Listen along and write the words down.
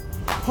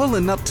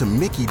Pulling up to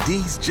Mickey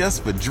D's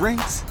just for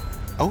drinks?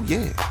 Oh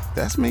yeah,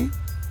 that's me.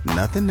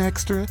 Nothing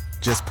extra,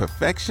 just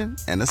perfection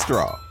and a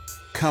straw.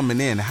 Coming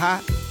in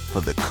hot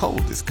for the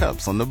coldest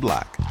cups on the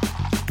block.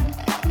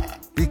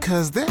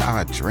 Because there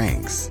are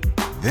drinks.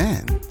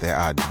 Then there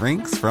are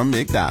drinks from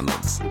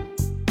McDonald's.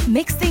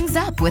 Mix things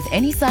up with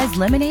any size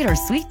lemonade or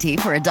sweet tea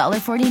for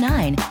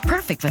 $1.49.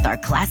 Perfect with our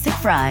classic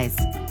fries.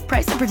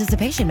 Price and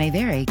participation may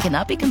vary.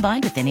 Cannot be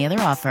combined with any other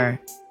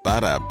offer.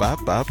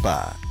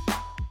 Ba-da-ba-ba-ba.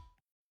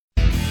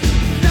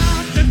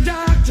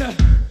 Doctor,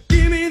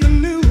 give me the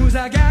news.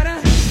 I got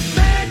a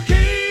bad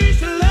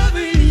case of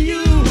loving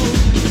you.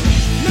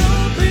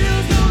 No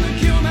pills gonna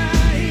cure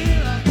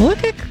my ill.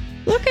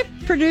 Look at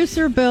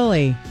producer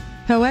Billy.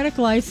 Poetic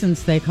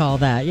license, they call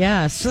that.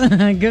 Yes.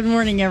 Good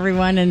morning,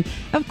 everyone. And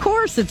of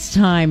course, it's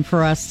time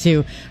for us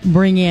to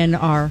bring in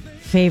our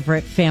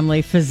favorite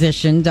family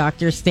physician,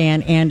 Dr.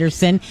 Stan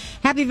Anderson.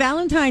 Happy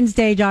Valentine's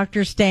Day,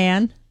 Dr.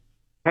 Stan.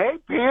 Hey,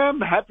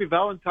 Pam. Happy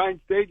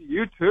Valentine's Day to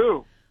you,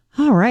 too.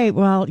 All right.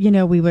 Well,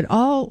 we would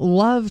all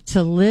love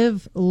to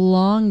live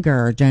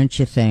longer, don't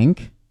you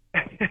think?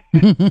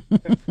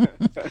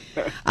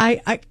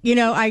 I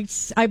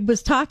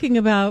was talking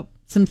about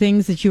some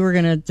things that you were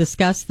going to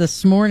discuss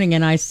this morning,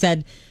 and I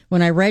said,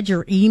 when I read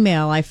your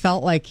email, I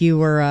felt like you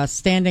were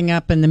standing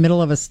up in the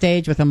middle of a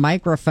stage with a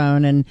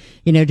microphone and,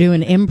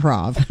 doing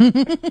improv.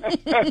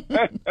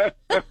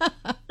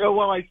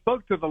 Well, I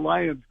spoke to the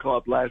Lions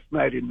Club last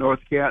night in North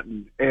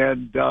Canton,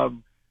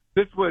 and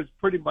this was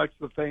pretty much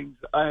the things.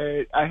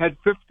 I had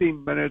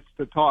 15 minutes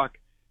to talk,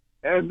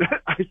 and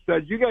I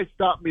said, you guys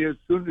stop me as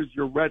soon as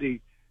you're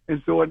ready.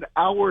 And so an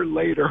hour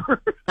later,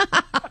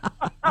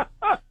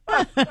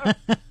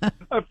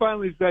 I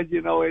finally said,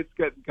 it's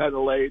getting kind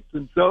of late.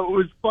 And so it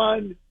was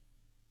fun.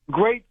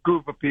 Great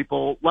group of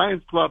people.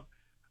 Lions Club,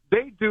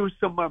 they do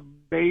some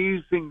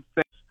amazing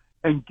things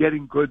and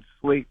getting good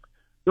sleep.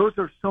 Those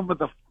are some of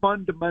the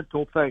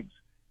fundamental things.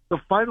 The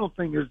final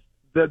thing is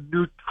the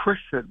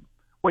nutrition.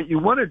 What you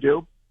want to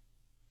do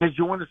is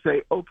you want to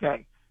say,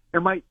 okay,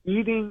 am I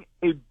eating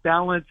a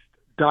balanced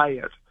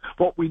diet?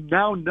 What we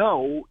now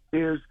know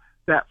is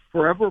that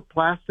forever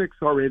plastics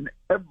are in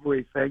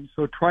everything,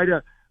 so try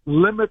to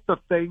limit the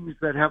things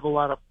that have a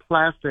lot of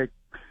plastic.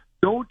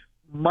 Don't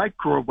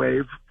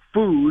microwave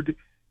food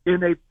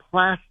in a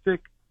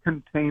plastic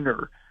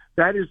container.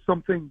 That is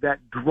something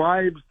that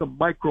drives the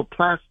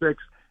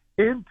microplastics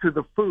into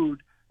the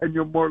food, and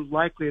you're more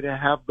likely to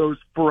have those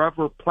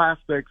forever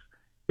plastics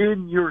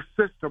in your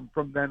system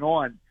from then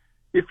on.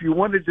 If you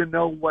wanted to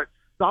know what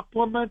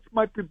supplements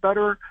might be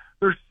better,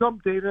 there's some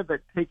data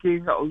that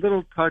taking a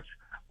little touch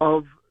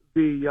of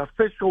the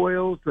fish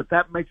oils,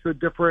 that makes a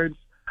difference.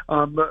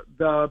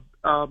 The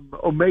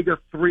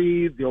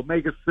omega-3, the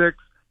omega-6,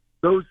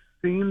 those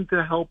seem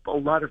to help a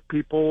lot of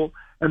people.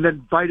 And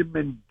then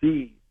vitamin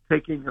D,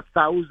 taking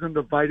 1,000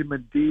 of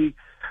vitamin D,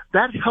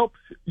 that helps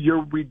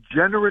your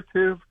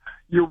regenerative,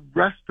 your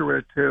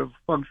restorative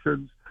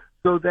functions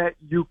so that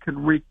you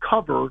can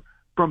recover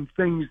from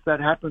things that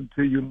happen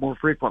to you more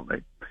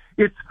frequently.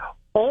 It's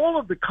all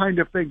of the kind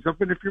of things. I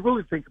mean, if you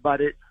really think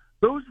about it,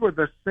 those were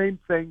the same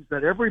things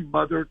that every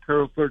mother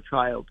tells their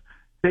child.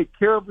 Take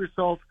care of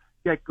yourself,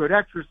 get good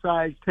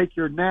exercise, take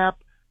your nap,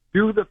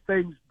 do the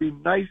things, be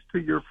nice to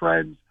your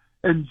friends,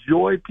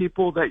 enjoy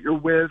people that you're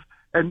with,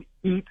 and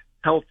eat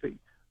healthy.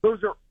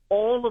 Those are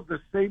all of the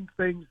same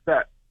things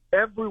that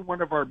every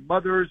one of our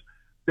mothers,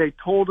 they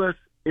told us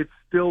it's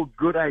still a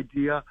good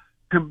idea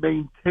to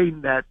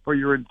maintain that for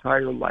your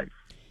entire life.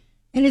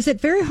 And is it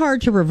very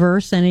hard to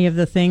reverse any of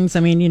the things? I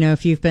mean,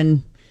 if you've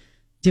been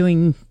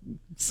doing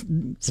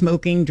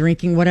smoking,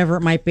 drinking, whatever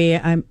it might be,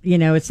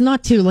 it's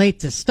not too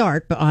late to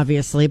start, but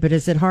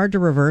is it hard to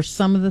reverse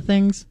some of the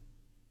things?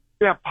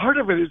 Yeah, part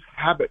of it is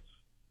habits.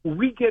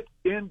 We get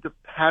into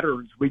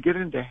patterns. We get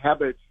into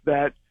habits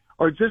that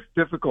are just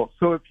difficult.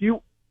 So if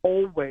you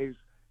always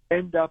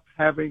end up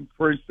having,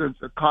 for instance,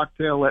 a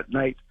cocktail at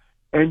night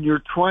and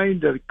you're trying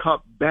to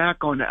cut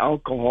back on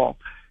alcohol,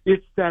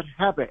 it's that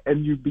habit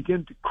and you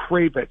begin to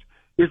crave it.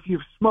 If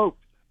you've smoked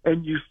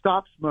and you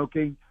stop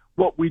smoking,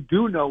 what we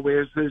do know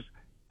is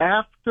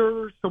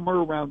after somewhere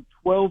around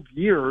 12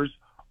 years,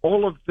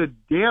 all of the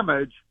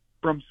damage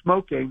from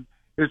smoking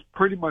is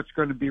pretty much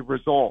going to be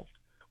resolved.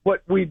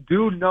 What we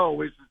do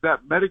know is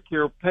that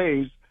Medicare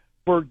pays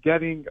for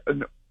getting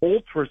an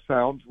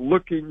ultrasound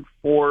looking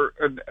for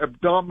an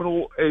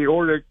abdominal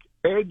aortic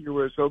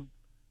aneurysm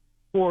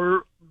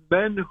for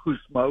men who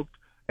smoked,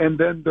 and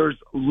then there's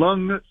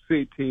lung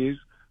CTs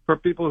for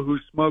people who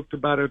smoked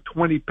about a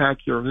 20-pack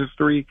year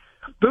history.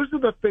 Those are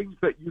the things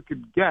that you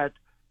can get,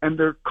 and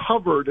they're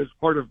covered as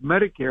part of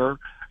Medicare.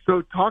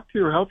 So talk to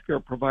your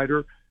healthcare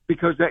provider,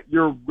 because at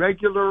your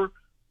regular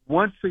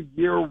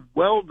once-a-year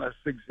wellness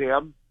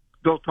exam,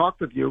 they'll talk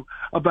with you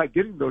about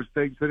getting those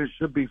things, and it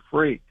should be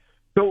free.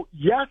 So,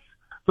 yes,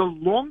 the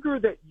longer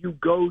that you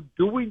go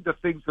doing the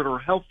things that are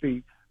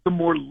healthy, the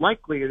more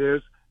likely it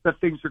is that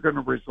things are going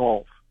to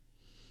resolve.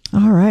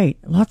 All right.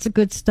 Lots of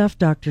good stuff,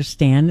 Dr.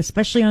 Stan,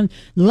 especially on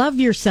love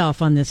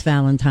yourself on this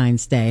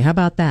Valentine's Day. How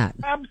about that?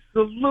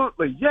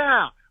 Absolutely.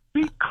 Yeah.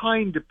 be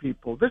kind to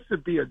people. This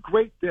would be a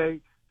great day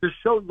to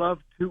show love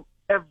to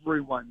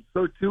everyone.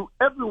 So to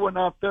everyone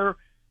out there,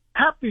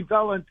 happy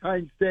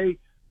Valentine's Day.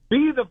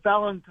 Be the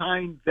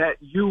Valentine that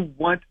you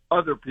want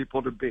other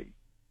people to be.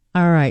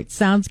 All right.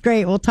 Sounds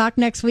great. We'll talk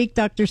next week,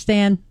 Dr.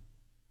 Stan.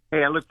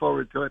 Hey, I look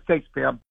forward to it. Thanks, Pam.